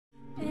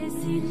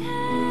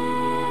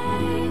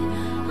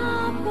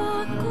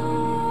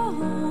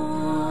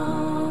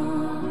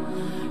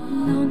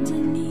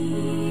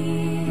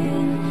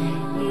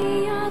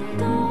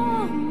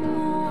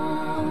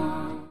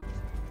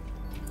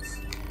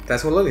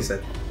That's what Lily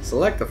said.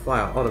 Select the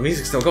file. Oh, the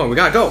music's still going. We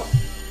gotta go.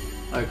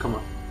 Alright, come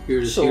on.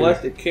 Here's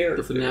Select the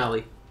character. The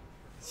finale.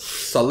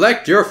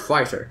 Select your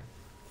fighter.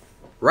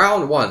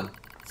 Round 1.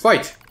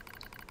 Fight.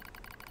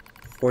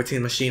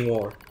 14 Machine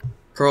War.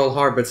 Pearl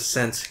Harbor's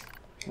Ascent.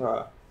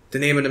 The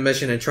name of the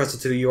mission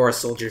entrusted to the UR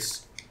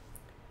soldiers.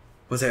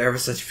 Was there ever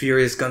such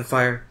furious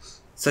gunfire?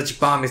 Such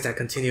bombings that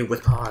continued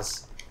with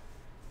pause.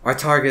 Our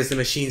target is the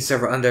machine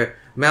server under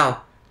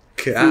Mal.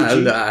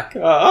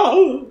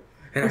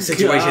 And our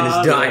situation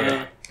is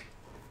dire.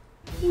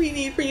 We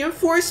need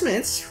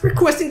reinforcements.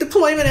 Requesting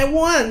deployment at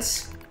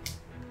once.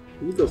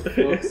 Who the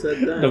fuck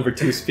said that? Number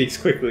 2 speaks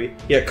quickly,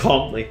 yet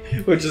calmly,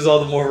 which is all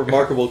the more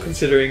remarkable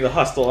considering the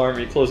hostile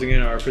army closing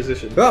in on our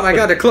position. Oh my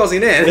god, they're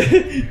closing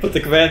in! But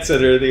the command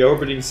center, the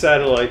orbiting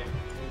satellite,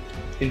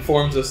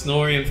 informs us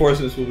no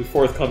reinforcements will be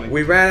forthcoming.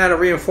 We ran out of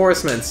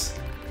reinforcements.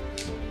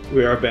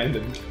 We are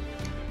abandoned.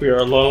 We are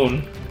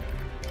alone.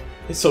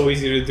 It's so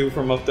easy to do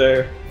from up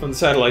there, from the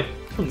satellite,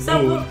 from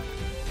the moon.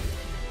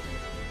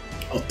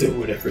 I'll do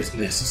whatever is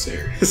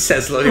necessary.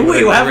 Says Lily.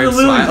 Wait, what happened to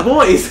Lily's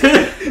voice?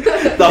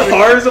 The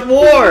horrors of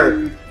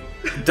war!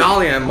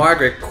 Dahlia and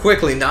Margaret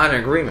quickly nod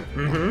in agreement.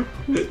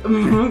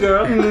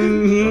 Girl.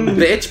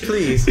 Bitch,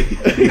 please.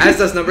 As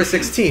does number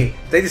 16.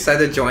 They decide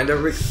to join the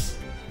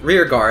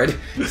rear guard,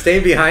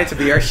 staying behind to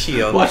be our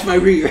shield. Watch my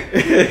rear.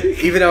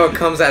 Even though it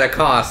comes at a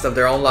cost of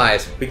their own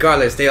lives.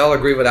 Regardless, they all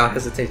agree without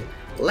hesitation.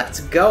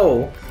 Let's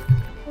go.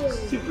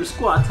 Super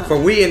squad time.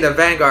 For we in the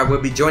vanguard will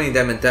be joining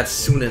them in death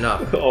soon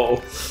enough.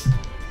 Oh.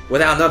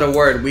 Without another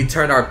word, we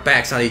turn our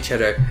backs on each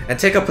other and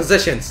take up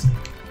positions.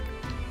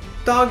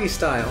 Doggy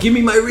style. Give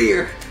me my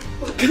rear.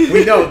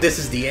 We know this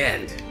is the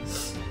end.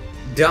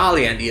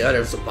 Dahlia and the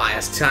others will buy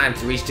us time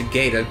to reach the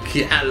gate of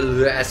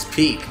Galil's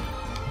Peak.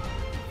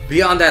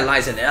 Beyond that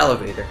lies an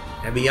elevator,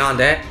 and beyond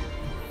that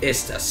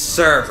is the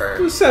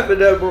server.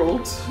 7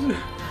 emeralds.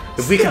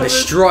 If we can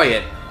destroy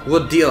it,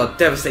 we'll deal a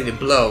devastating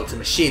blow to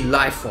machine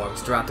life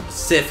forms throughout the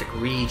Pacific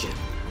region.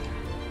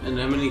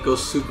 Anemone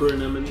goes super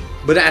anemone.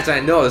 But as I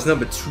notice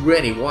number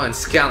 21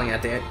 scowling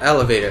at the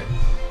elevator,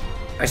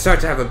 I start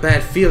to have a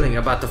bad feeling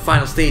about the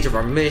final stage of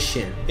our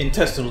mission.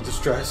 Intestinal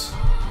distress.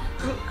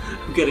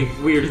 I'm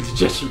getting weird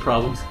indigestion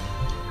problems.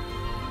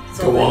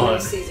 Go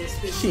on.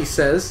 She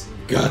says,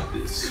 Got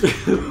this.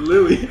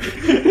 Lily,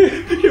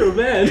 you're a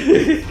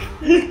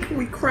man.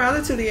 we crowd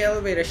into the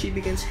elevator. She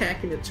begins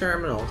hacking the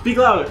terminal. Speak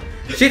louder.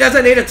 She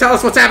doesn't need to tell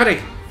us what's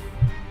happening.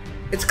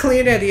 It's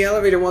clear that the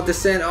elevator won't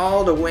descend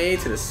all the way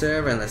to the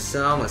server unless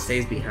someone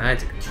stays behind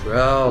to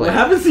control it. What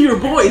happens to your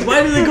boys?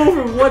 Why do they go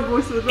from one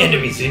voice to another?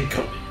 Enemies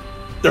incoming.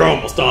 They're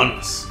almost on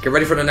us. Get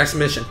ready for the next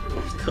mission.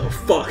 Oh,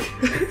 fuck.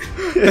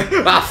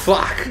 Ah,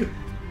 fuck.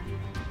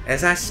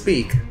 As I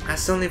speak, I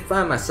suddenly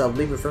find myself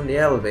leaping from the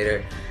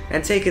elevator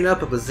and taking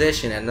up a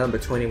position at number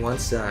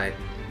 21's side.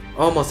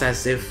 Almost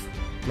as if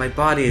my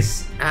body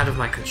is out of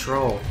my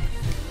control.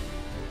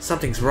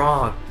 Something's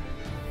wrong.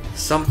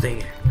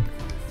 Something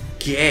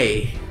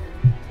gay.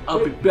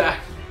 I'll be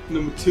back,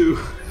 number 2.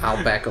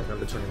 I'll back up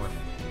number 21.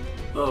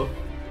 Oh,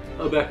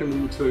 I'll back up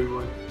number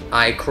 21.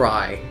 I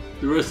cry.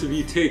 The rest of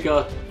you take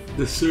out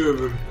the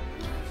server.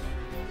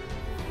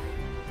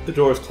 The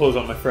doors close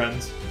on my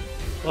friends.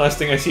 The last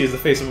thing I see is the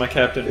face of my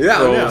captain. Yeah,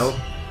 I Rose. know.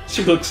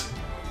 She looks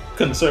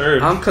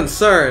concerned. I'm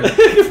concerned.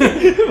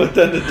 But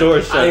then the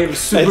door shut. I am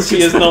super and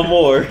she is no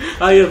more.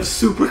 I am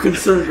super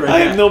concerned right now. I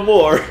am no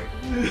more.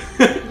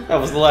 That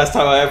was the last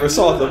time I ever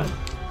saw them.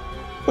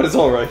 But it's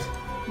alright.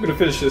 I'm gonna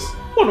finish this,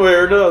 one way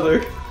or another.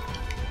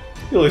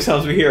 The only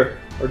sounds we hear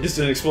are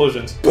distant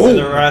explosions. Boom. And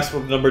the rasp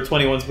of number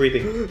 21's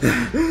breathing.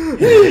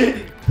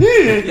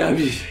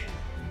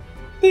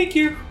 Thank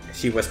you.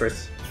 She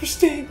whispers, for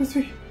staying with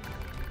me.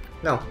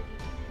 no.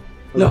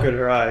 I look at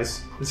her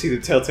eyes and see the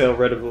telltale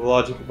red of the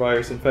logical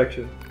virus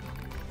infection.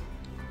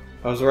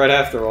 I was right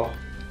after all.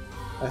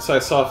 I sigh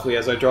softly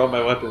as I draw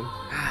my weapon.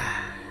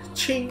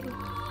 Ching.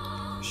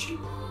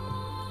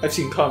 I've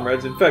seen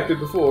comrades infected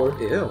before.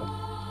 Ew.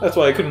 That's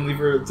why I couldn't leave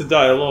her to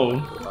die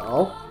alone.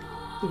 Well.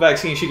 The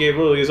vaccine she gave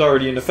Lily is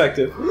already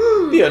ineffective.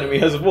 The enemy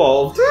has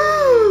evolved.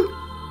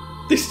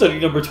 They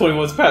studied number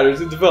 21's patterns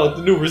and developed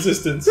a new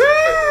resistance.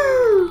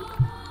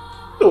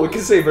 No one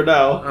can save her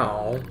now.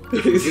 Oh.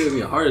 It's giving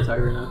me a heart attack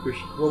right now,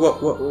 Christian.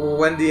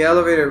 When the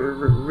elevator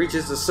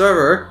reaches the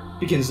server,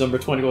 Begins number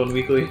 21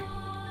 weekly.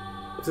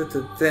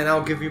 then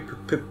I'll give you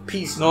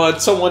peace. No,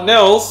 it's someone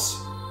else.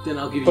 Then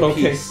I'll give you But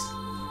okay. peace.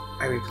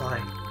 I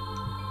reply.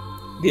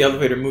 The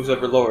elevator moves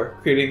ever lower,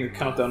 creating a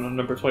countdown on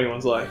number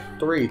 21's life.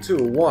 3, 2,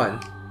 1.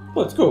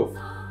 Let's go.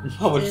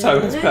 How much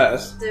time has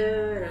passed?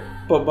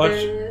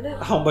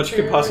 But how much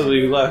could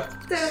possibly be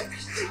left?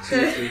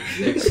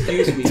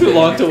 Excuse me. Too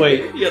long to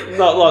wait, yet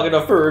not long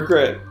enough for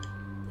regret.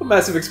 A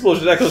massive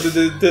explosion echoes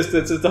into the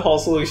distance as the hall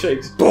slowly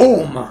shakes.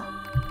 Boom!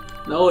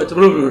 No, it's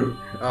boom.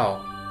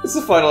 Oh. It's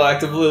the final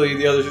act of Lily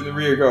and the others in the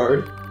rear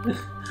guard.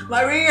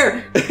 My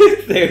rear!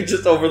 They have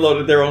just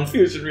overloaded their own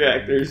fusion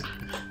reactors.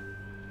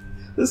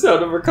 The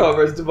sound of our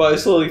comrade's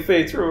demise slowly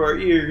fades from our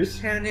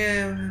ears.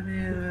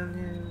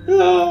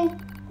 Oh.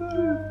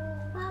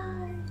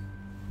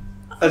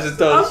 As it I'm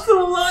does,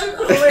 still alive.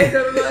 Oh wait,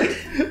 never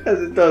mind.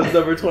 as it does,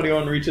 number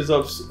 21 reaches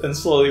up and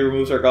slowly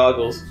removes her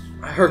goggles.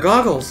 Her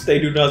goggles. They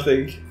do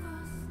nothing.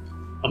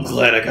 I'm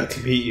glad I got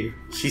to meet you.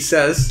 She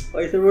says.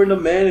 Like there weren't a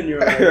man in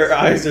your eyes. Her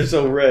eyes are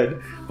so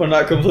red, but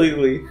not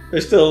completely.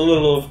 There's still a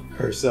little of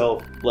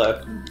herself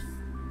left. And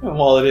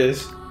while it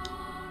is...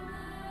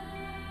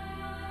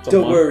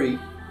 Don't worry,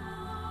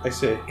 I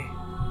say.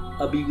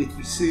 I'll be with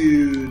you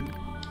soon.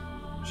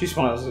 She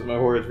smiles as my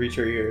words reach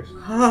her ears.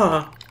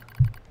 Huh.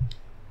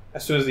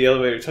 As soon as the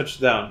elevator touches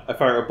down, I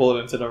fire a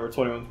bullet into number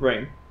 21's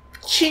brain.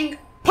 Ching.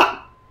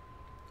 Pop.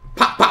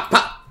 Pop, pop,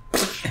 pop.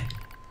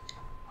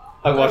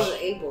 I watch. was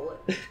a bullet.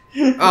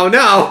 Oh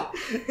no!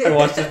 I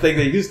watch the thing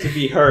that used to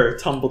be her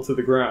tumble to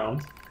the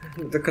ground.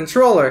 The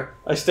controller.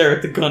 I stare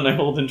at the gun I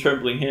hold in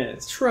trembling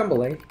hands.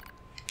 Trembling.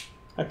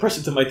 I press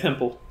it to my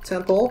temple.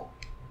 Temple.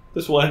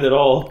 This will end it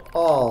all.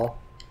 All.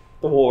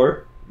 The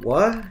war.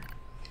 What?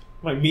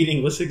 My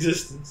meaningless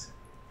existence.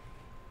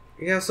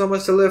 You have so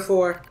much to live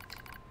for.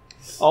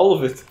 All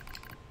of it. It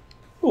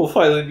will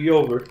finally be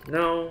over.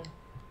 No.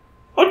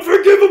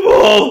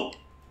 Unforgivable!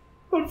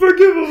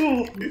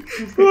 Unforgivable!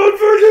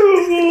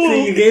 Unforgivable!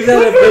 See, you gave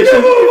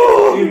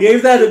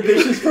that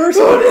ambitious first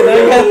one,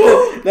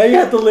 and now you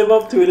have to live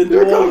up to it and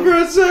do Their all.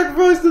 comrades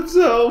sacrifice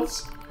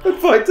themselves and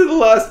fight to the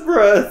last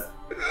breath.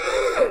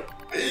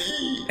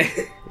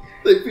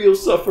 They feel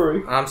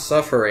suffering. I'm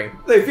suffering.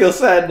 They feel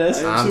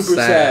sadness. I'm I'm super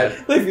sad.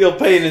 sad. They feel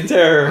pain and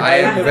terror. I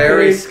am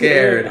very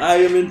scared. I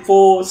am in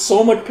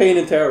so much pain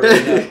and terror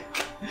right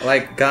now.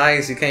 Like,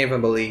 guys, you can't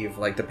even believe,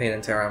 like, the pain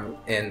and terror I'm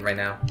in right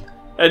now.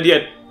 And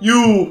yet,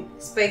 you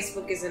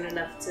Facebook isn't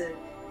enough to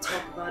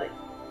talk about it.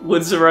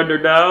 would surrender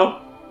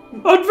now?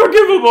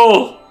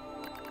 Unforgivable!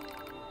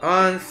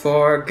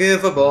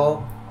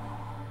 Unforgivable.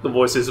 The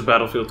voice is a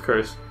battlefield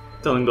curse,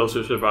 telling those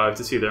who survive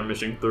to see their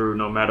mission through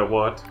no matter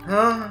what.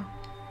 Huh?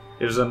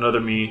 It is another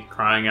me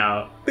crying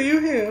out. But you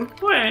here?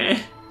 Wah.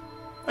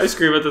 I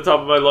scream at the top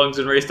of my lungs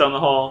and race down the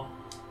hall.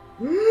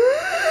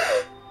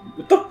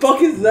 What the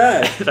fuck is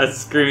that? That's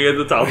screaming at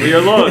the top of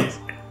your lungs.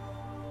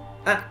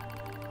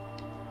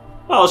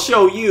 I'll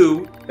show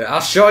you.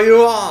 I'll show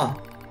you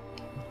all.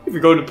 If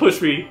you're going to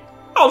push me,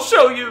 I'll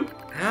show you.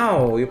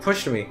 Ow, you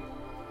pushed me.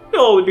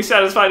 You'll only be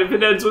satisfied if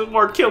it ends with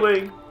more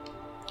killing.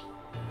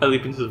 I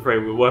leap into the fray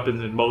with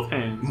weapons in both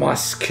hands.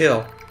 Must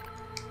kill.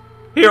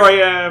 Here I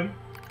am,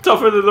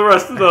 tougher than the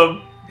rest of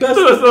them. Best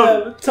Tougher of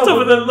them,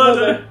 tougher than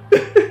leather.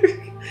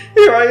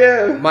 Here I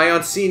am. My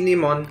unseen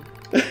Nimon.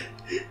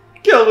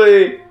 Kill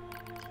me.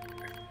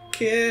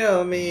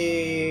 Kill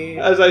me.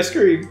 As I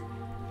scream.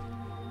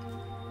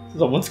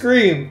 Someone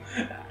scream.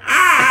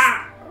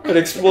 Ah! An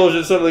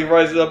explosion suddenly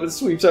rises up and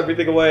sweeps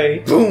everything away.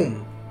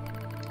 Boom.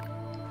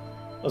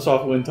 A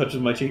soft wind touches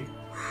my cheek.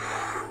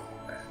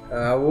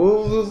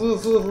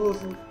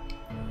 Woo.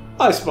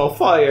 I smell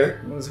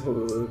fire.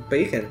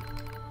 Bacon.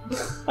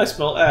 I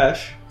smell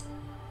ash.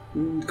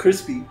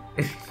 Crispy.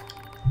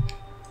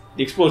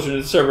 The explosion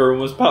in the server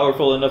room was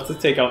powerful enough to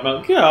take out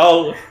Mount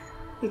Cal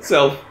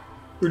itself,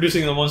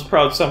 reducing the once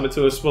proud summit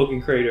to a smoking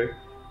crater.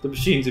 The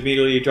machines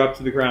immediately drop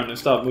to the ground and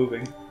stop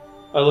moving.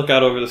 I look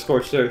out over the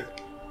scorched earth.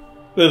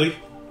 Lily,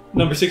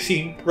 number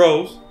 16,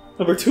 Rose,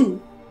 number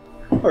 2.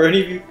 Are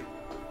any of you?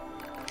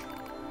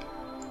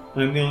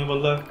 I am the only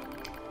one left.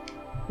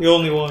 The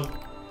only one.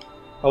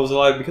 I was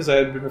alive because I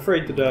had been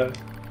afraid to die.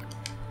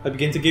 I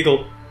begin to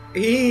giggle.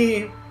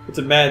 It's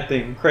a mad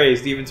thing,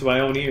 crazed even to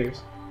my own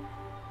ears.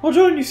 I'll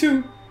join you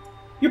soon.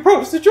 You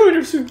promised to join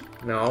her soon.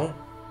 No.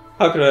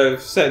 How could I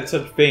have said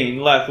such vain,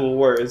 laughable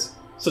words?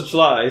 Such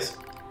lies?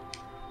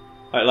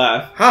 I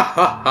laugh. Ha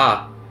ha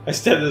ha. I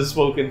step into the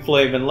smoke and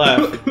flame and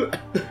laugh.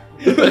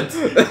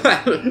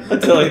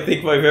 Until I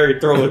think my very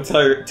throat would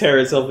tear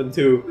itself in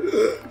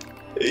two.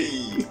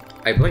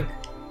 I blink.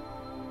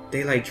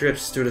 Daylight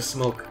drips through the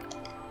smoke.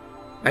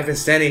 I've been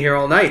standing here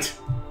all night.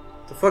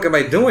 The fuck am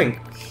I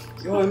doing?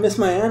 Yo, I miss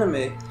my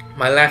anime.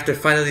 My laughter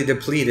finally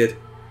depleted.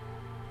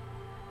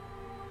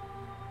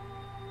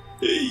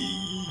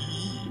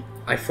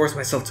 I force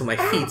myself to my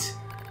feet.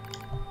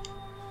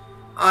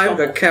 I'm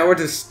the coward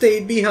who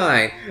stayed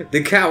behind.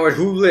 The coward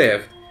who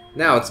lived.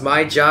 Now it's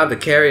my job to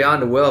carry on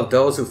the will of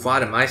those who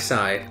fought at my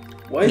side.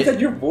 Why is that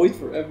your voice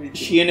for everything?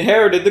 She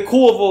inherited the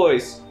cool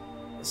voice.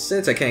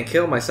 Since I can't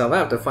kill myself, I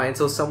have to fight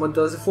until someone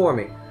does it for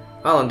me.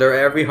 I'll endure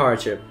every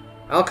hardship.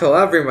 I'll kill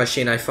every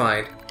machine I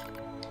find.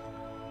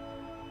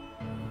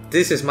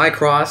 This is my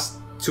cross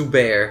to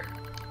bear.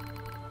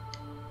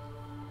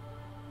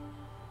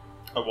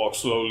 I walk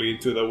slowly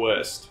to the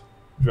west,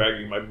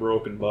 dragging my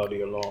broken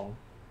body along.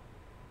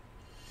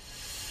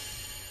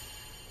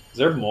 Is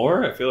there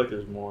more? I feel like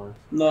there's more.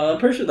 No, I'm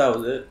pretty sure that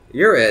was it.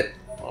 You're it.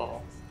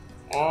 Oh.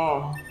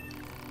 Oh.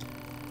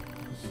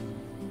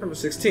 Number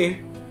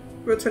 16.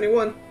 Number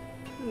 21.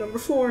 Number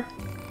 4.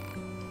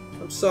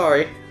 I'm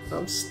sorry.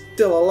 I'm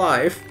still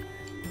alive.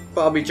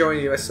 But I'll be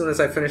joining you as soon as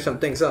I finish some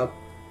things up.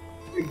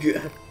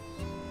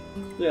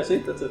 Yeah, see,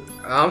 that's it.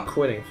 I'm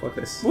quitting. Fuck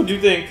this. What do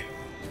you think?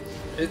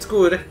 It's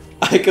good.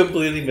 I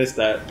completely missed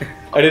that.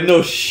 I didn't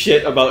know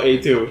shit about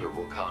A2. Filter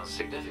will cause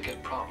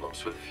significant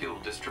problems with fuel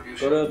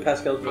distribution. Go to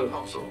Pascal's room.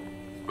 Proposal.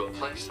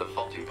 Replace the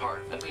faulty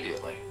part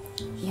immediately.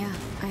 Yeah,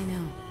 I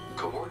know.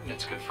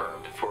 Coordinates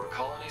confirmed for a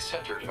colony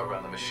centered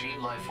around the machine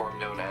lifeform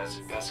known as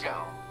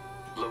Pascal.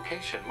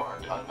 Location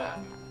marked on map.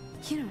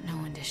 You don't know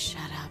when to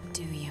shut up,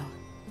 do you?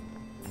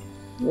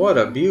 What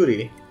a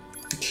beauty.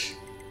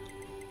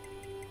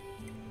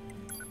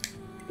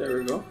 There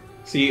we go.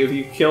 See, if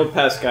you killed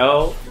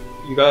Pascal,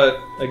 you got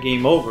a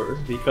game over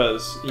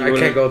because you I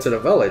can't go to the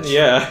village.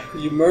 Yeah,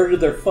 You murdered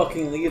their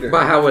fucking leader.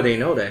 But how would they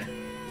know that?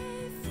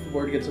 The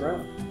word gets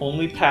around.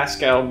 only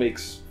Pascal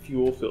makes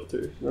fuel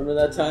filters. Remember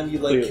that time you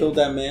like Clearly. killed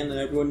that man and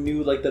everyone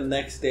knew like the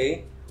next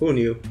day? Who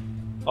knew?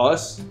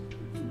 Us,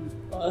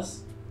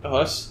 Us?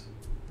 us.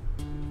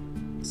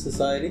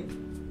 Society?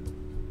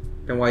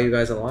 Then why are you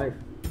guys alive?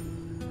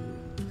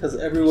 Because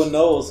everyone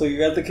knows, so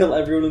you have to kill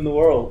everyone in the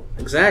world.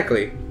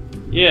 Exactly.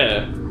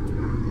 Yeah.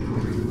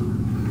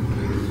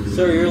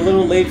 Sir, you're a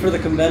little late for the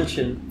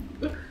convention.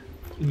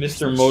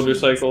 Mr.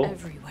 Motorcycle.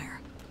 Everywhere.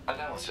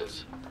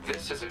 Analysis.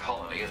 This is a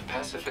colony of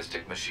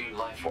pacifistic machine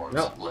lifeforms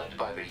No. led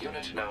by the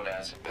unit known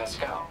as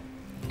Pascal.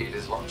 It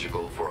is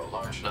logical for a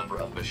large number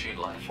of machine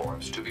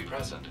lifeforms to be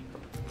present.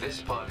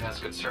 This pod has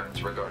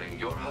concerns regarding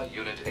Yorha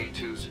Unit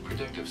A2's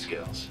predictive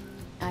skills.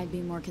 I'd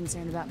be more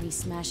concerned about me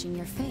smashing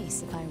your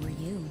face if I were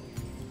you.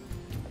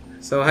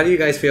 So how do you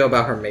guys feel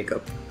about her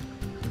makeup?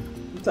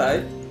 I'm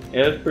tired.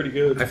 Yeah, it's pretty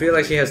good. I feel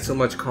like she has too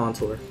much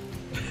contour.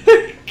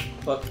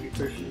 Fuck you,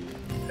 Christian.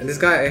 And this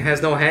guy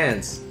has no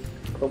hands.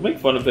 Don't make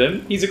fun of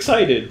him. He's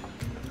excited.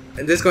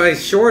 And this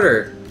guy's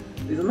shorter.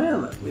 He's a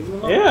man, man. Leave him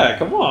alone. Yeah,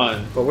 come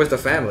on. But where's the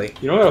family?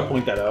 You don't gotta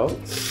point that out.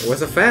 Where's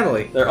the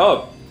family? They're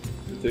up.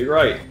 To your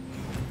right.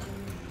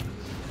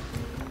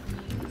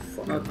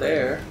 Not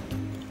there.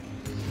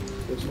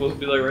 They're supposed to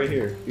be like right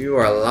here. You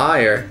are a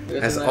liar,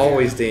 Yes, as and I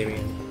always, am.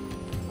 Damien.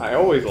 I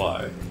always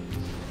lie.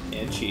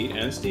 And cheat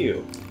and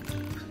steal.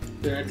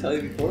 Didn't I tell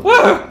you before?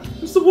 Ah!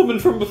 It's the woman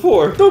from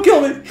before. Don't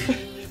kill me!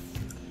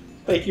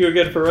 Thank you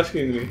again for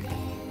rescuing me.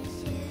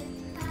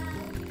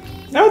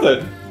 Now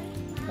then,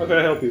 how can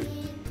I help you?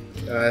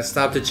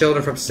 Stop the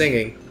children from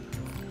singing.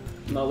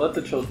 No, let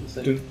the children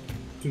sing. Dun,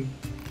 dun,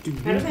 dun,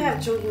 How do dun. they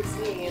have children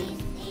singing?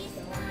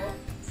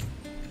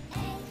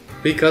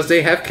 Because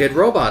they have kid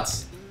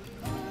robots.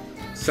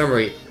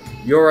 Summary.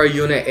 Yora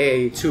Unit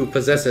A2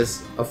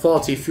 possesses a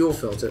faulty fuel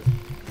filter.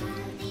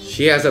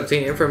 She has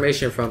obtained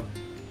information from...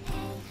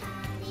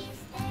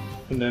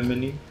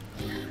 Anemone.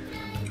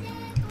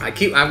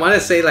 I want to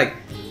say like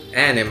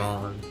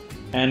Animon.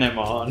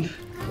 Anemon.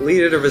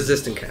 Leader of the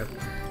resistant camp.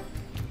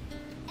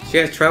 She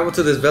has traveled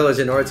to this village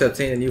in order to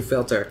obtain a new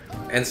filter.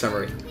 End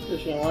summary.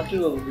 Christian, I want you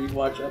to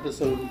rewatch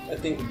episode, I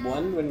think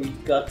 1, when we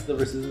got to the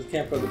resistance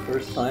camp for the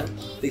first time.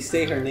 They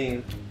say her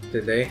name.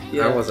 Did they?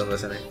 Yeah. I wasn't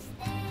listening.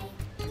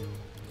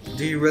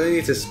 Do you really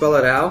need to spell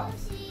it out?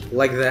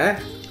 Like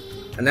that?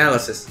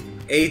 Analysis.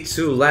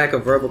 A2 lack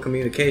of verbal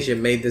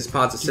communication made this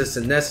pod's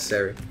assistant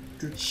necessary.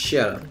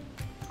 Shut up.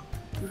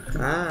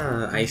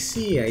 Ah, I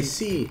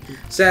see.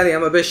 Sadly,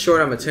 I'm a bit short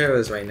on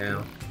materials right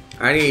now.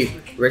 I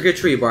need regular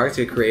tree bark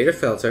to create a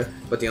filter,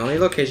 but the only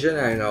location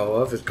I know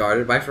of is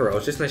guarded by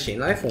ferocious machine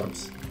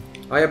lifeforms.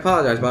 I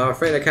apologize, but I'm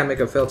afraid I can't make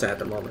a filter at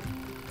the moment.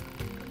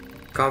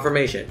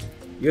 Confirmation.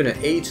 Unit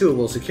A2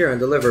 will secure and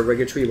deliver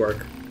regular tree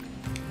bark.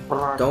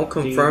 Don't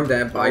confirm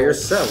that by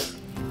yourself.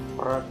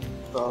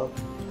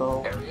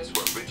 Areas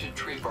where rigid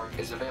tree bark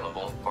is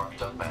available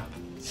marked on map.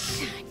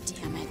 God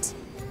damn it.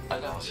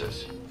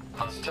 Analysis.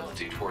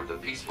 Hostility toward the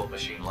peaceful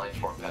machine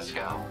lifeform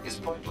Pascal is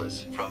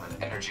pointless from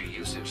an energy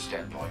usage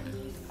standpoint.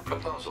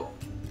 Proposal.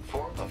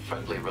 Form a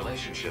friendly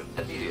relationship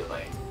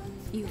immediately.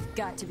 You've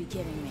got to be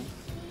kidding me.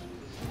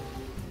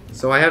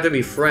 So I have to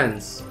be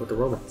friends with the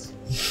robots.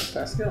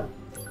 Pascal.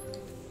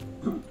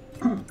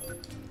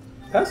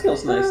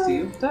 Pascal's nice to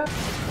you.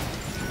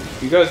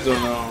 You guys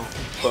don't know,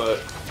 but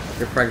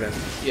You're pregnant.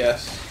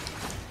 yes.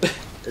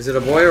 Is it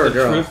a boy or a The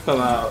girl? truth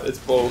come out. It's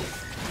both.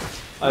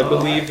 I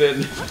believe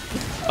in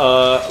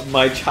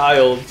my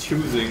child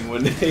choosing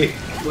when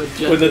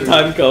the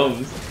time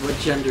comes. What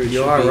gender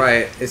You are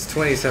right. It's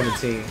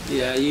 2017.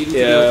 Yeah, you need to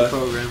Yeah. know the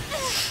program.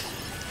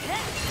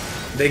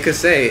 They could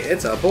say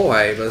it's a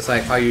boy, but it's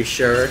like, are you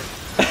sure?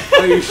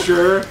 Are you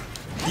sure?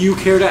 Do you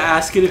care to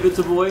ask it if it's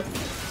a boy?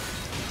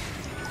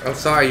 I'm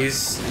sorry, you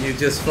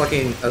just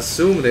fucking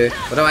assumed it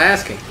without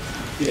asking.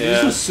 If you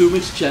Yeah. just assume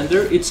it's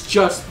gender, it's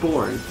just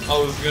born. I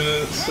was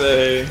gonna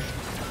say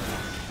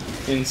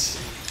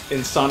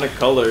in Sonic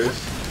Colors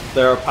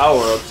there are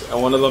power-ups,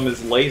 and one of them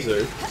is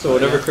laser. So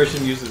whenever yeah.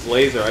 Christian uses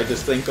laser, I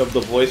just think of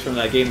the voice from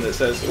that game that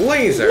says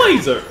Laser.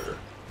 Laser.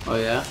 Oh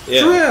yeah?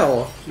 Yeah.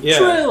 Drill. Yeah.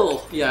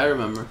 Trill! Yeah, I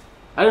remember.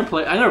 I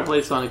never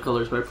played Sonic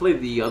Colors, but I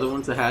played the other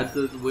ones that had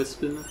the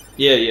wisp in them.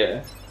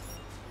 Yeah.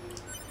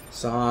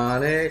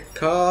 Sonic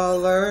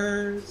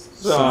Colors.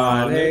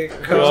 Sonic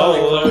Sonic Colors.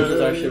 Colors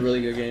is actually a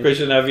really good game.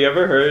 Christian, have you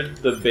ever heard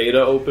the beta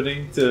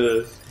opening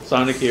to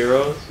Sonic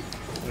Heroes?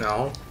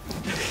 No.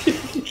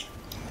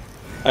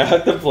 I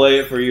have to play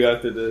it for you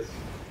after this.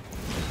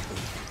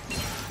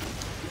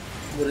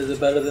 What is it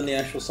better than the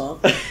actual song?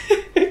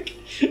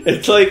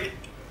 It's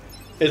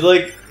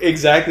like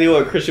exactly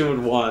what Christian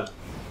would want,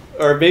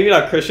 or maybe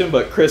not Christian,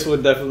 but Chris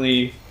would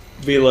definitely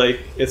be like,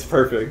 it's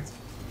perfect.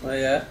 Oh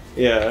yeah.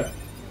 Yeah.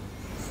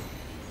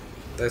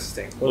 This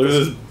thing. Look at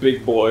this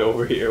big boy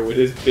over here with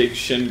his big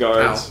shin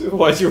guards.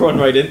 Why'd you run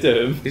right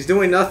into him? He's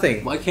doing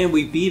nothing. Why can't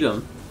we beat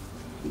him?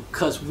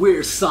 Because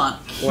we're Sonic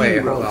Wait,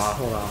 heroes.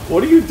 hold on.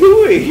 What are you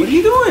doing? What are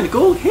you doing?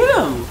 Go hit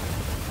him.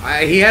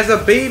 He has a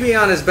baby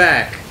on his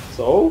back.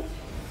 So?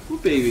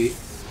 What baby?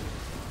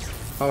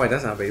 Oh wait,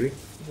 that's not a baby.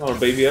 Not a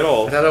baby at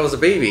all. I thought that was a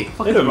baby.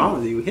 What the fuck is wrong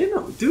with you? Hit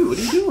him. Dude, what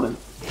are you doing?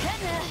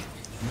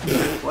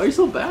 Why are you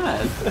so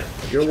bad?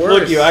 You're worse.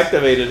 Look, you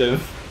activated him.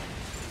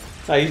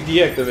 I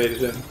deactivated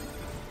him.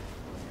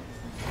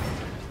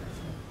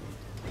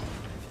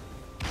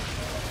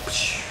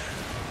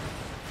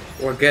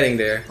 We're getting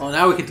there. Oh,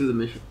 now we can do the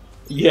mission.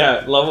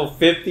 Yeah, level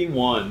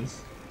 51.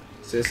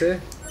 Is this it?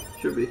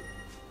 Should be.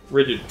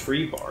 Rigid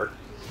tree bark.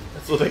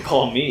 That's what they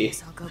call me.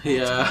 Guess I'll go back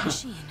Yeah. to the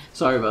machine.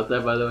 Sorry about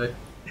that, by the way.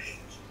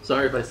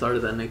 Sorry if I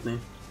started that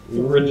nickname.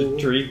 Rigid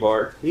tree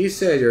bark. He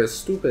said you're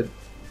stupid.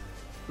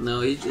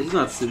 No, he's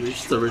not stupid. He's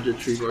just a rigid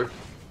tree bark.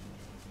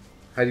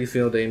 How do you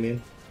feel,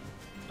 Damien?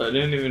 I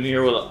didn't even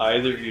hear what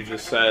either of you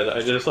just said.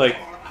 I just like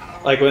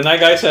when that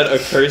guy said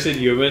accursed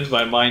humans,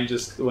 my mind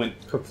just went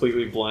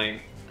completely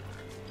blank.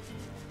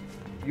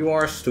 You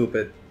are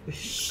stupid.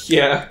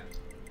 Yeah.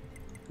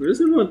 Where does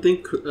everyone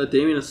think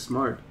Damien is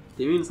smart?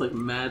 Damien's like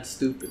mad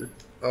stupid.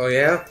 Oh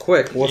yeah?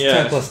 Quick, what's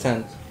Yes. 10 plus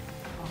 10?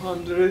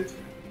 100.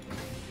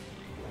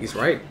 He's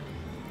right.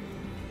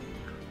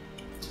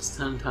 It's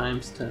 10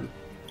 times 10.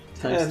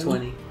 Times 10.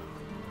 20.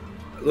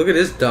 Look at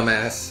this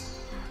dumbass.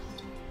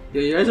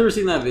 Yeah, you guys ever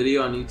seen that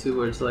video on YouTube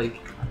where it's like,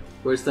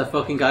 where it's that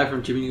fucking guy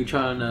from Jimmy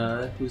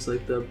Neutron, who's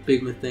like the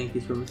big Mythank,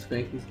 he's from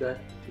Spanky's guy?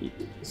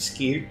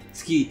 Skeet.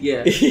 Skeet,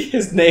 yeah.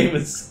 His name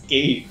is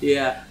Skeet.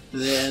 Yeah,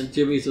 and then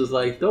Jimmy's was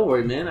like, don't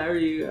worry, man, I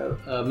already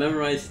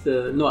memorized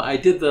I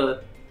did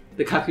the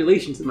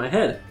calculations in my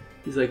head.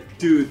 He's like,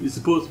 dude, you're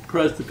supposed to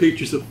press the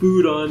pictures of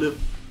food on them,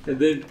 and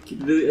then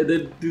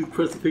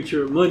press the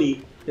picture of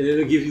money, and then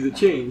it gives you the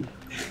change.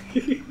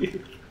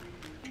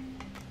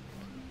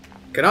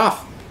 Get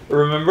off!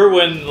 Remember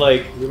when,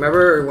 like,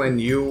 Remember when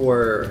you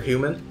were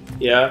human?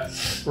 yeah?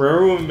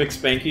 Remember when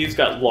McSpankies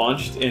got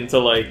launched into,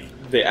 like,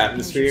 the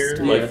atmosphere,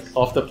 like, Yeah.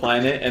 off the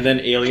planet, and then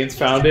aliens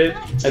found it,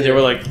 and they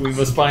were like, we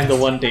must find the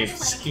one named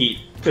Skeet,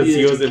 because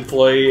he Yeah. was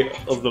employee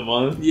of the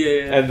month,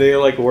 Yeah, and they,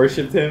 like,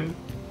 worshipped him.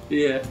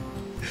 yeah.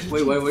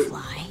 Wait,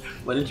 Fly.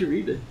 why didn't you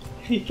read it?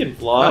 He can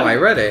Oh, I fly.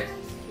 read it.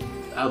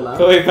 Out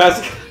loud? Oh, wait,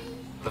 Pascal.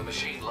 The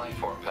machine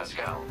lifeform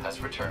Pascal has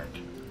returned.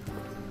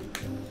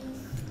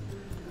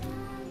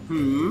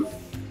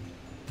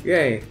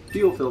 Yay.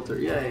 Fuel filter,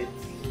 yay.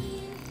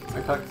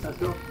 I talked to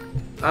Pascal.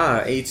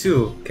 Ah,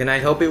 A2. Can I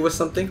help you with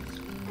something?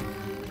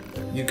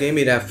 You gave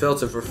me that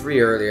filter for free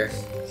earlier.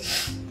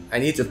 I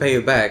need to pay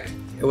you back.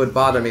 It would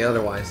bother me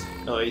otherwise.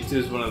 No, E2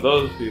 is one of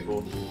those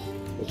people.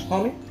 What you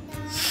call me?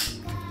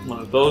 One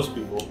of those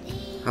people.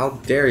 How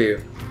dare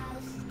you?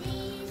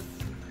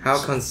 How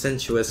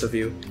consensuous of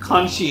you.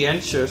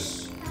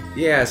 Conscientious.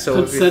 Yeah,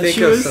 so if you think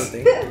of Consensuous?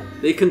 something...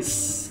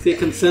 They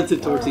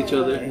consented towards each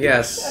other.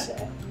 Yes.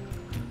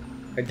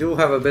 I do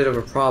have a bit of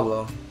a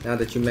problem, now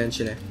that you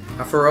mention it.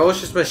 A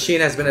ferocious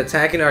machine has been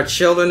attacking our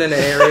children in the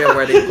area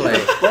where they play.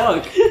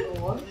 Fuck.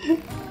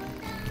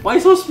 Why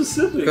so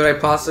specific? Could I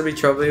possibly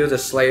trouble you to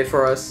slay it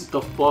for us?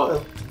 What the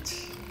fuck?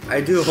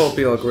 I do hope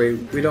you'll agree.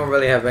 We don't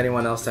really have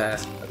anyone else to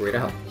ask. Agree to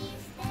help.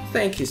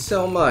 Thank you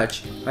so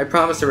much. I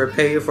promise to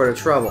repay you for the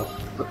trouble.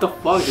 What the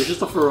fuck? There's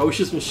just a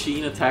ferocious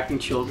machine attacking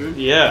children?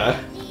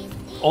 Yeah.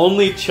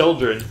 Only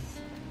children.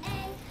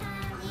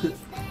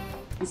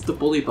 It's the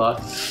bully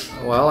bot.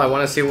 Well, I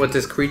want to see what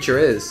this creature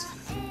is.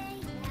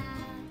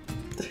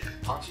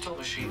 Hostile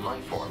machine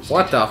lifeforms.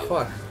 What the detected.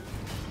 fuck?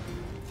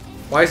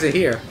 Why is it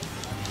here?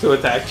 To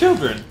attack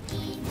children.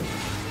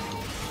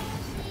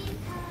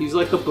 He's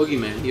like a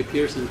boogeyman. He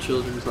appears in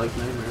children's like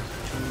nightmares.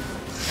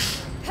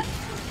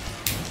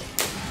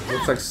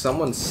 Looks like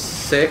someone's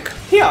sick.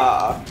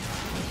 Yeah.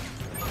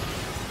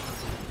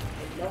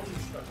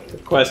 The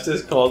quest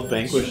is called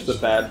Vanquish the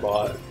Bad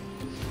Bot.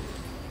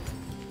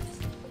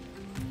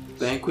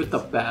 Banquet the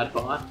bad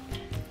bot?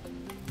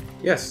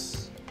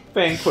 Yes.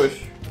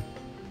 Vanquish.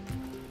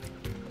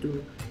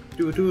 Do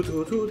do do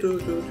do do do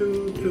do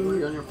do You're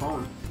do. on your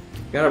phone.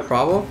 Got a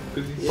problem?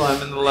 Because he's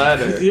climbing the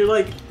ladder. You're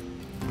like...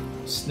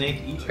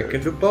 Snake I eater.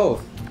 can do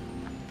both.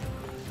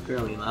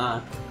 Apparently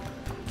not.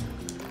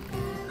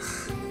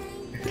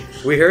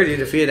 We heard you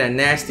defeated that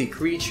nasty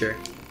creature.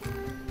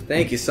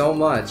 Thank you so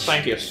much.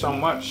 Thank you so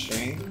much,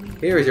 Shane.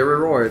 Here is your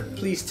reward.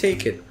 Please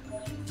take it.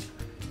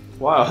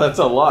 Wow, that's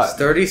a lot.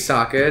 Sturdy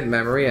socket,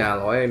 memory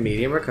alloy,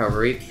 medium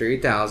recovery,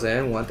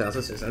 3000,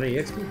 1600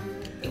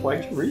 EXP.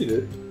 Why'd you read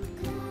it?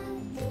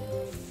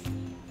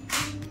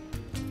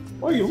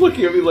 Why are you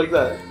looking at me like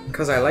that?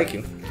 Because I like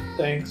you.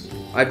 Thanks.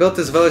 I built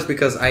this village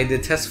because I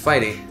detest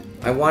fighting.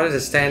 I wanted to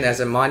stand as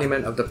a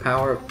monument of the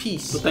power of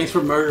peace. So thanks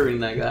for murdering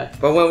that guy.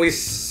 But when we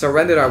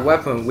surrendered our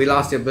weapon, we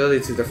lost the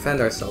ability to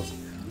defend ourselves.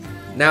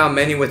 Now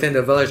many within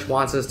the village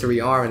wants us to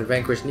rearm and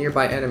vanquish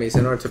nearby enemies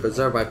in order to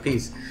preserve our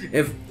peace.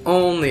 If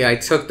only I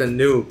took the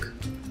nuke.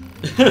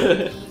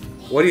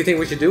 What do you think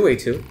we should do,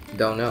 A2?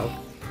 Don't know.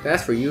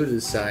 That's for you to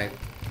decide.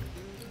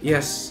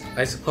 Yes,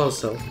 I suppose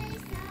so.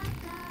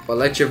 But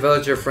let your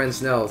villager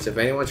friends know, if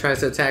anyone tries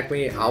to attack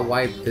me, I'll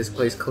wipe this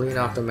place clean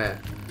off the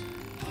map.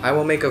 I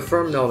will make a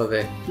firm note of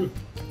it.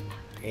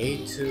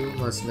 A2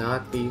 must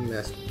not be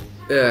messed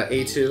with.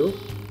 A2?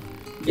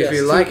 Yes, If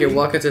you like, you're TV.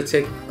 welcome to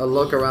take a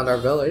look around our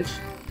village.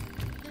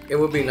 It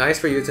would be nice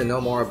for you to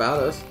know more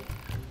about us.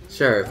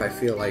 Sure, if I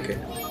feel like it.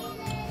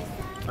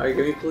 Alright,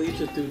 can we please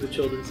just do the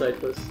children's side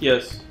quest?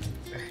 Yes.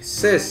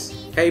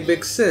 Sis! Hey,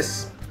 big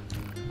sis!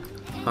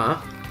 Huh?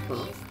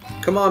 Huh?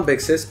 Come on,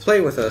 big sis,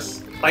 play with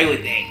us. Play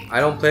with me. I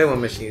don't play with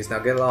machines, now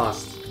get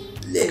lost.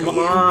 Come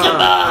on! Come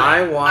on.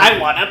 I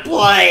want to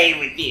play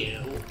with you.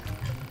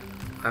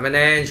 I'm an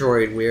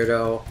android,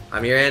 weirdo.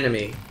 I'm your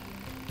enemy.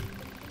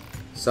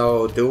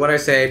 So, do what I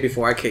say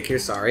before I kick your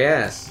sorry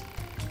ass.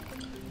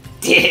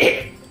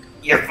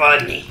 You're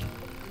funny.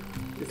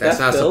 Is That's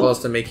that not Phil?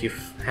 supposed to make you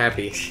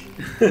happy.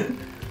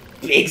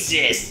 Big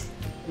sis.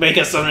 Make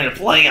us something to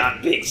play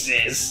on, big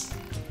sis.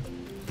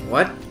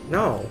 What?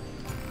 No.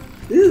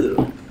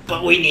 Ew.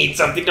 But we need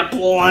something to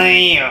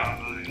play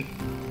on.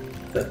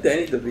 Is that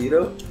Danny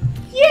DeVito?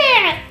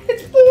 Yeah,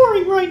 it's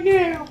boring right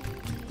now.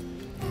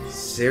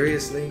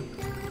 Seriously?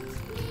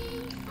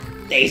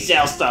 They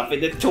sell stuff in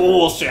the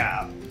tool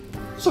shop.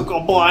 So go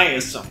buy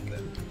us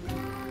something.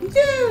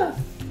 Yeah.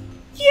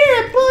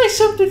 Yeah, buy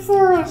something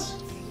for us.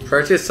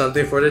 Purchase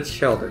something for the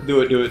children.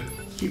 Do it, do it.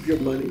 Keep your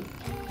money.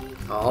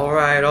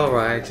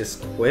 Alright,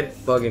 just quit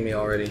bugging me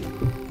already.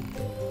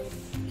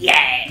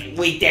 Yeah,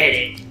 we did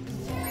it.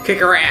 Kick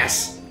her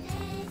ass!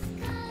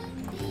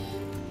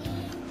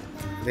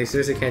 They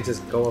seriously can't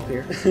just go up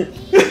here?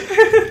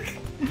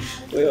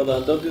 Wait, hold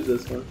on, don't do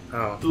this one.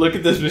 Oh. Look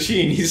at this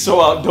machine. He's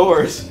so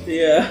outdoors.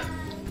 Yeah.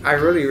 I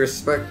really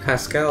respect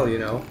Pascal, you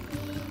know.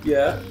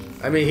 Yeah.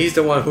 I mean, he's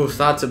the one who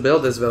thought to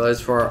build this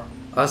village for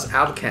us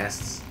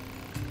outcasts.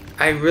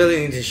 I really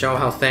need to show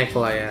how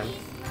thankful I am.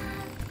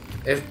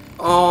 If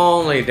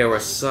only there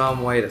was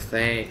some way to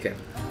thank him.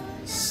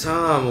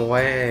 Some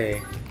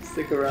way.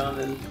 Stick around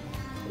and...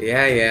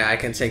 Yeah, I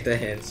can take the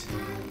hint.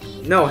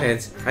 No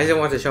hint. I just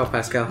want to show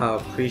Pascal how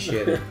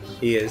appreciative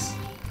he is.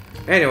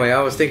 Anyway,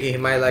 I was thinking he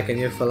might like a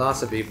new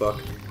philosophy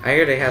book. I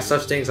hear they have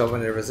such things over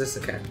in the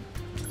Resistance Camp.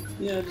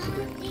 Yeah, just a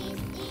bit.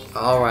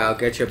 Alright, I'll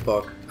get your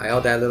book. I owe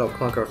that little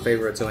clunker a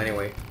favor or two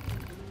anyway.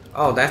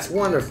 Oh, that's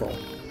wonderful.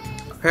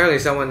 Apparently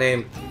someone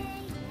named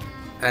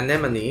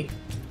Anemone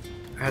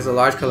has a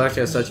large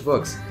collection of such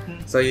books.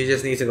 So you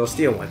just need to go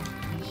steal one.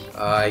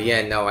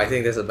 Yeah, no, I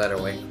think there's a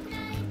better way.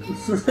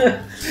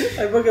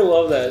 I fucking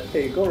love that.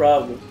 Hey, go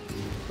rob them.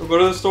 We'll go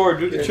to the store,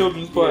 do the Yeah,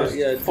 children's quest.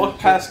 yeah, Fuck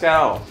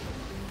Pascal.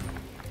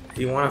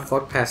 You wanna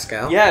fuck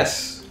Pascal?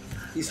 Yes.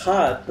 He's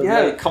hot, but Yeah,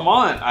 like... come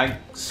on. I'm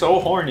so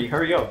horny.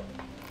 Hurry up.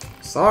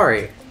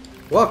 Sorry.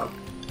 Welcome.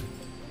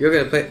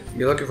 You're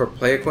looking for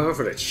play equipment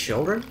for the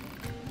children?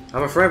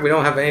 I'm afraid we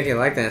don't have anything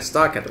like that in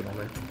stock at the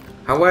moment.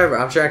 However,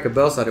 I'm sure I could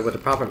build something with the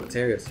proper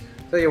materials.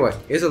 Tell you what,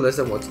 here's a list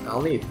of what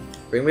I'll need.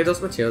 Bring me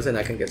those materials and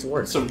I can get to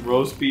work. Some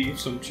roast beef,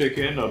 some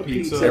chicken, a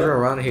pizza. pizza. Everyone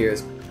around here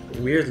is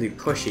weirdly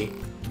pushy.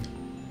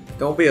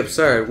 Don't be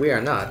absurd, we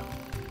are not.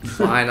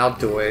 Fine, I'll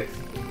do it.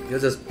 You'll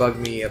just bug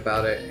me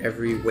about it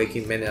every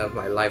waking minute of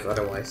my life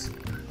otherwise.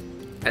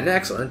 An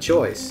excellent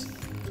choice.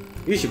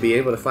 You should be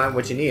able to find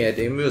what you need at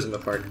the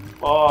amusement park.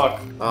 Fuck.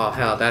 Oh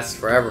hell, that's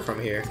forever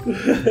from here.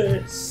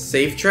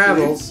 Safe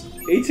travels.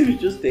 A2 is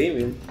just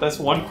Damien. That's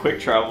one quick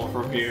travel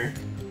from here.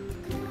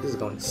 This is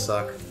going to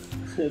suck.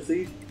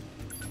 See?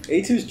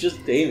 A2's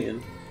just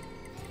Damien.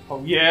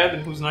 Oh yeah, then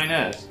who's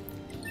 9S?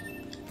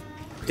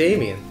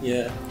 Damien.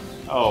 Yeah.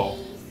 Oh.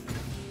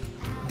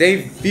 They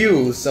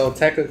view, so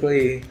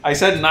technically. I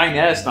said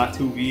 9S, not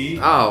 2V.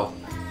 Oh,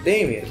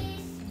 Damien.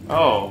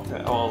 Oh,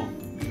 well,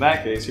 in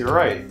that case, you're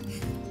right.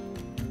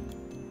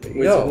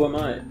 Wait, so who am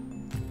I?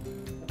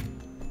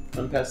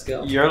 I'm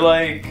Pascal. You're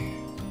like...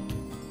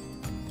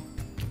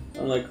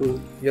 I'm like who?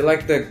 You're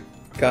like the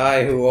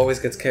guy who always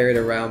gets carried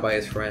around by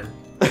his friend.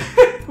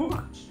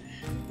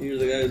 You're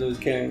the guy who's always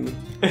carrying me.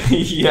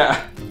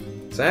 Yeah.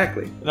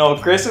 Exactly. No,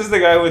 Chris is the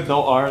guy with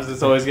no arms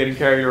that's always getting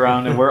carried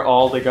around, and we're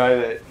all the guy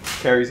that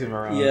carries him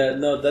around. Yeah,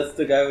 no, that's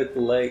the guy with the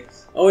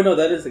legs. Oh, wait, no,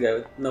 that is the guy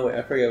with... No, wait,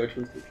 I forget which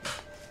one's which.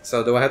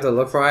 So do I have to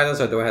look for items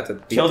or do I have to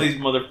beat Kill them? these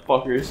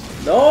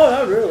motherfuckers. No,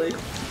 not really.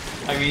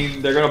 I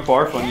mean, they're gonna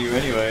barf on you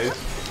anyways.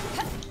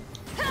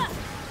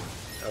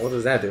 What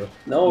does that do?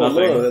 No, Nothing.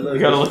 look. You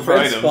gotta look for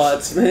red items.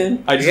 spots,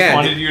 man. I just Yeah,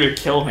 wanted you to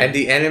kill him. And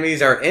the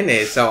enemies are in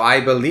it, so I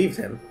believed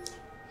him.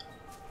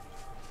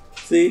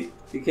 See?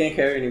 You can't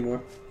carry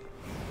anymore.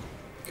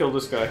 Kill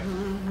this guy.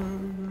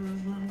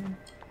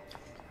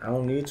 I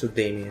don't need to,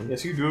 Damien.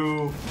 Yes, you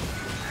do.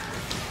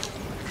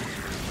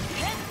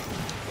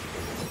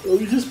 Well,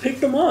 you just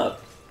picked them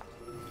up.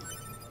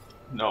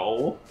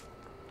 No.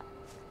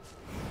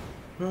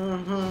 Go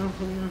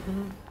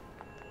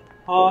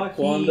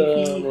on the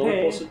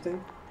roller coaster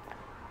thing.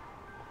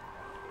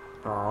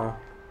 Aw.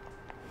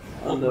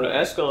 On the the,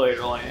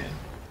 escalator land.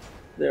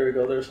 there we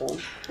go. There's one.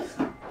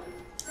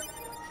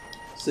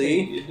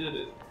 See? You did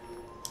it.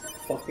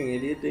 Fucking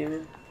idiot,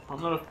 Damon.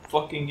 I'm not a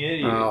fucking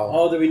idiot. Oh.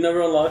 Oh, did we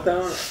never unlock that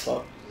one?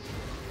 Fuck.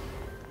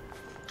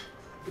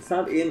 It's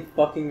not in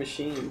fucking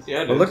machines.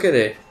 Yeah, But look at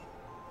it.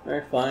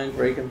 Alright, fine.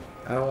 Break him.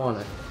 I don't want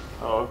it.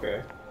 Oh,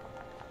 okay.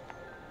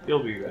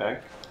 He'll be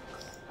back.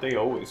 They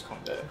always come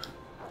back.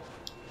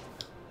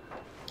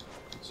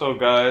 So,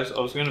 guys, I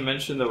was gonna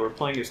mention that we're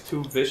playing as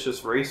two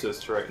vicious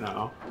racists right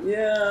now.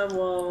 Yeah,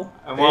 well...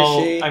 And well,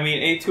 Is she? I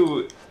mean,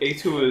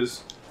 A2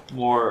 is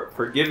more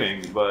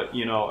forgiving, but,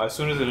 you know, as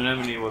soon as an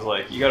enemy was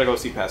like, you gotta go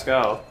see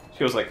Pascal,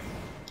 she was like,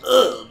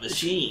 Ugh,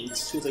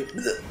 machines. She was like,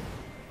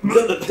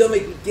 don't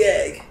make me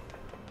gag.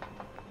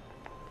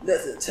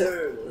 That's a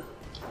turtle.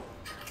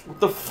 what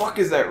the fuck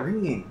is that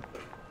ringing?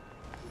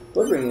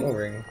 What ringing? Oh,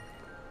 ring.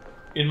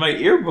 In my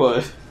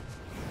earbud.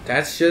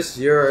 That's just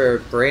your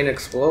brain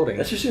exploding.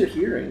 That's just your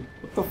hearing.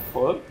 What the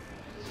fuck?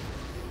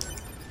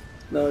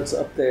 No, it's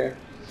up there.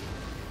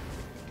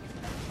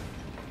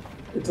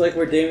 It's like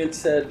where Damon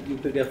said you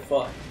could get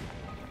fucked.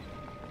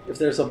 If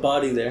there's a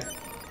body there.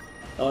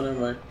 Oh, never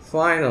mind.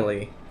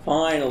 Finally.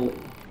 Finally.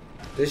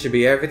 This should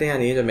be everything I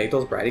need to make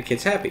those bratty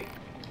kids happy.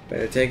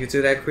 Better take it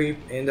to that creep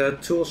in the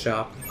tool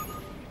shop.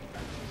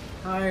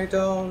 I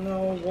don't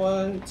know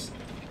what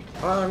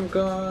I'm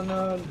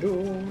gonna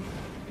do.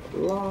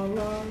 La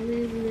la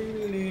li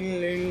li li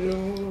li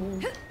lo.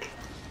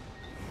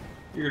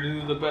 You're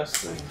gonna do the best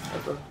thing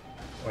ever.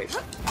 Wait.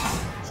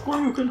 Sure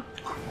you can.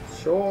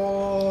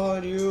 Sure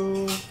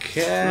you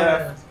can.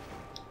 Left.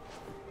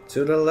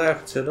 To the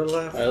left, to the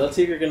left. Alright, let's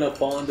see if you're gonna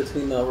fall in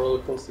between the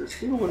roller coasters.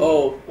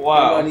 Oh,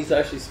 Wow. And he's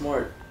actually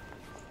smart.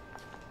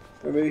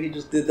 Or maybe he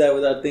just did that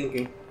without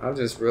thinking. I'm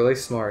just really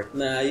smart.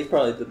 Nah, you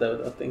probably did that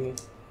without thinking.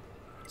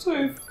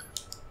 Safe.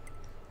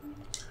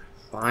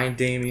 Fine,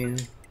 Damien.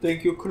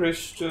 Thank you,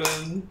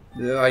 Christian.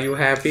 Are you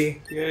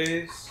happy?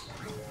 Yes.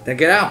 Then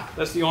get out.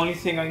 That's the only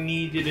thing I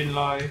needed in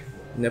life.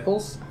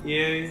 Nipples?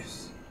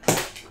 Yes.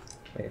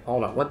 Wait,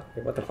 hold on. What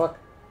the fuck?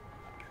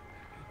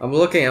 I'm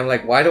looking. I'm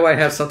like, why do I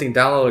have something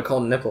downloaded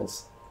called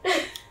nipples?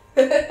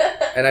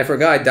 And I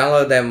forgot I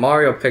downloaded that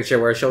Mario picture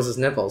where it shows his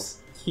nipples.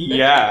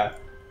 Yeah.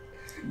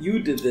 You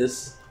did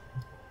this.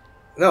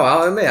 No,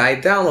 I'll admit I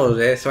downloaded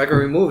it so I can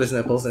remove his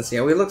nipples and see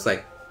how he looks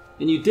like.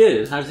 And you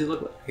did. How does he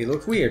look like? He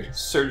looks weird.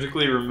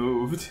 Surgically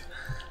removed.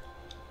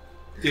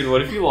 Dude,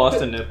 what if you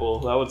lost a nipple?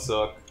 That would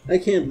suck. I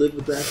can't live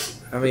with that.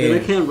 I And mean, I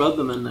can't rub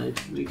them at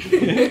night.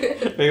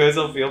 Make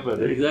myself feel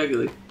better.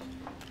 Exactly.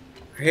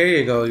 here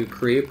you go, you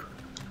creep.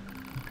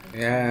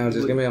 Yeah,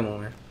 just give me a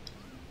moment.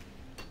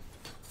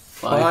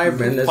 5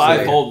 minutes. 5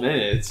 later. whole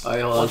minutes.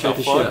 Alright, hold on. What Check the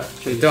this shit fuck? out.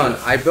 Check this Done.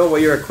 shit out. I built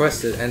what you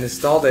requested and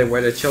installed it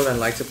where the children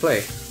like to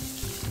play.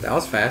 That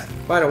was fast.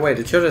 By the way,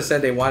 the children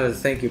said they wanted to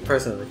thank you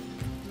personally.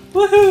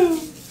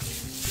 Woohoo!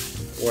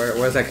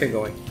 Where's that kid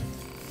going?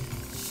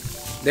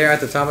 They're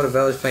at the top of the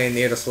village playing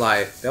near the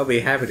slide. They'll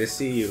be happy to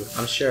see you,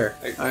 I'm sure.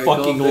 I Alright,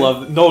 fucking go up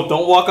love it. No,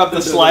 don't walk up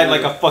the slide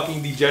like a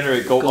fucking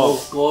degenerate. Go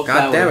up. Go up God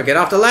that damn way. it, get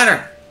off the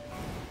ladder!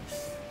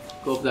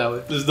 Go up that way.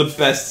 This is the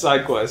best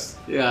side quest.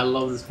 Yeah, I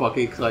love this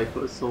fucking side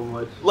quest so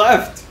much.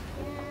 Left!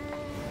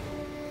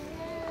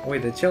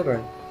 Wait, the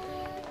children.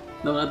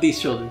 No, not these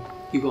children.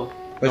 Keep going.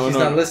 But No, she's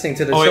no. not listening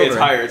to the Oh wait, children. it's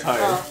higher, it's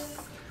higher.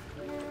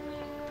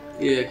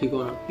 Yeah, keep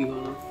going up. Keep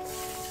going up.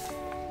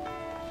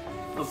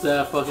 Up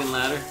that fucking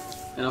ladder.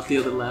 And up the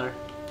other ladder.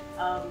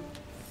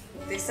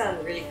 They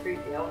sound really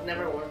creepy. I would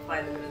never want to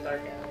find them in a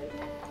dark alley.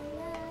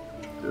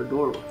 They're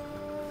adorable.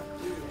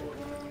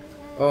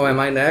 Oh, am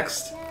I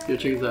next? Here,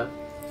 check this out.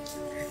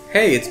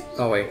 Hey, it's...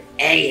 Oh, wait.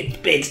 Hey, it's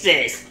Big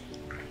Sis.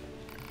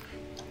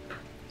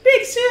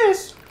 Big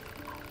sis!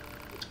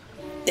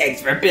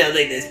 Thanks for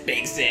building this,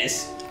 Big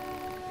Sis.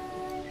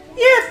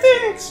 Yeah,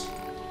 thanks!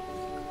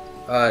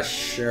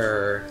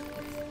 Sure.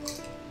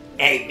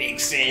 Hey, Big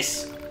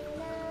Sis.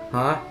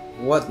 Huh?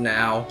 What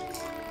now?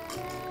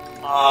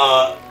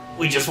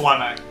 We just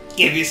wanna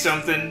give you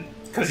something,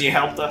 cause you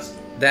helped us.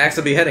 The axe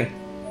of beheading.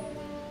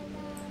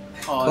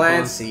 Oh,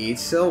 Plant seed,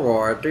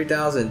 silver,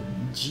 3000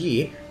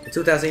 G, and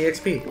 2000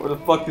 EXP. Where the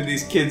fuck did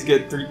these kids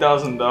get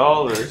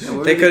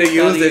 $3,000? They could have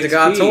used it to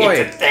got a It's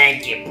toy. a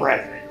thank you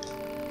present.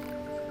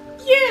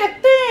 Yeah,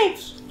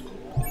 thanks!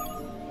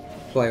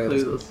 Play with Play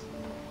this. with us.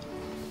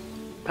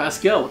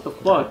 Pascal, what the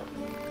fuck?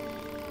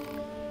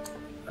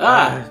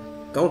 Ah!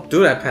 Don't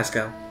do that,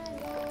 Pascal.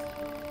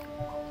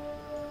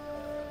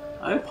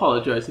 I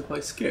apologize if I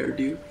scared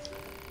you.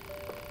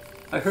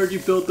 I heard you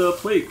built the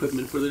play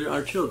equipment for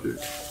our children,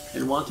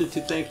 and wanted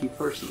to thank you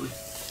personally.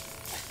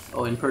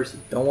 Oh, in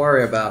person. Don't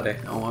worry about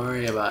it. Don't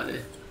worry about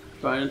it.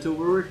 Try not to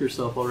overwork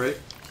yourself, alright?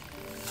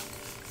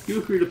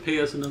 Feel free to pay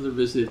us another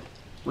visit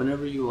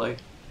whenever you like.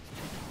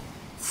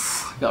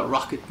 I got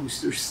rocket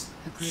boosters.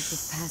 A group of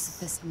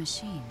pacifist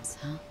machines,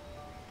 huh?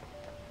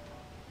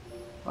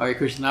 Alright,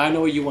 Christian, now I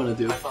know what you want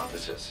to do.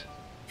 Hypothesis.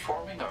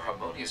 Forming a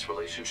harmonious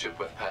relationship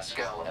with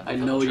Pascal and the I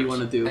know what you villagers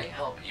want to do. may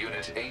help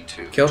Unit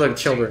A2 Kill the to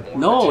children. obtain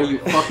more No, you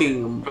material.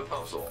 fucking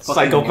Proposal.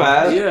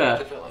 Psychopath. yeah.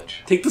 The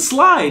village. Take the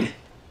slide.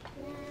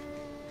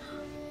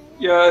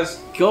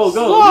 Yes. Go,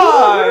 go.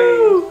 Slide.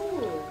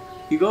 Woo!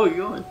 You go, you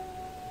going.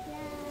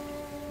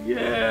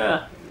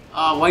 Yeah.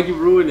 Ah, why'd you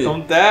ruin it?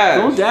 Don't dash.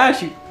 Don't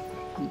dash, you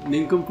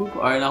nincompoop.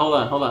 Alright, now hold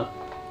on, hold on.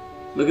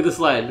 Look at the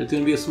slide. There's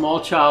gonna be a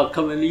small child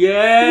coming.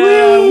 Yeah!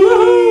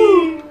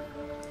 Woohoo!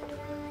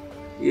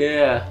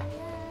 Yeah.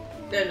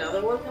 Is there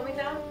another one coming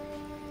down?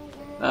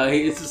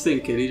 It's the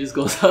same kid. He just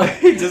goes up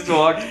He just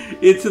walked.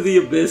 into the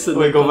abyss and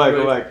Wait, then go back,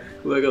 comes go right-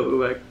 back. Go back up,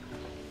 go back.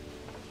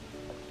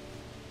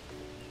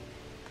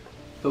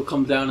 He'll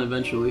come down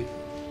eventually.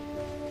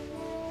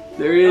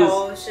 There he is.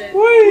 Oh shit.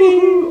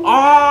 Whee!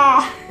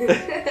 Ah!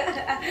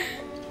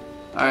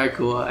 Alright,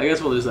 cool. I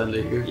guess we'll just end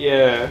it here.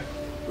 Yeah.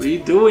 What are you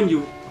doing,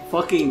 you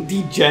fucking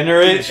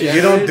Degenerate.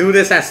 You don't do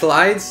this at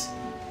slides?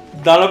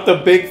 Not up the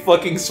big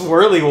fucking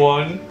swirly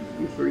one.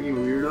 you freaking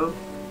weirdo?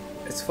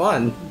 It's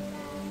fun.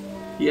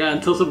 Yeah,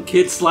 until some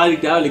kid sliding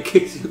down and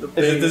kicks you in the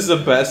Isn't face. this the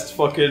best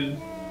fucking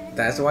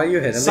That's why you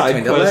hit him side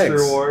between the quest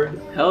legs.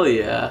 reward? Hell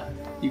yeah.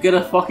 You get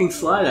a fucking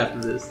slide after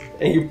this.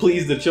 And you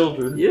please the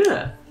children.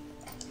 Yeah.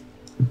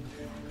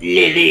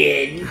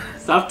 Lillian.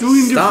 Stop doing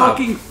your Stop.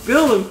 fucking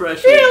Phil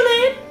impression.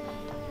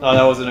 Oh,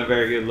 that wasn't a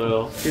very good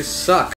little. You suck.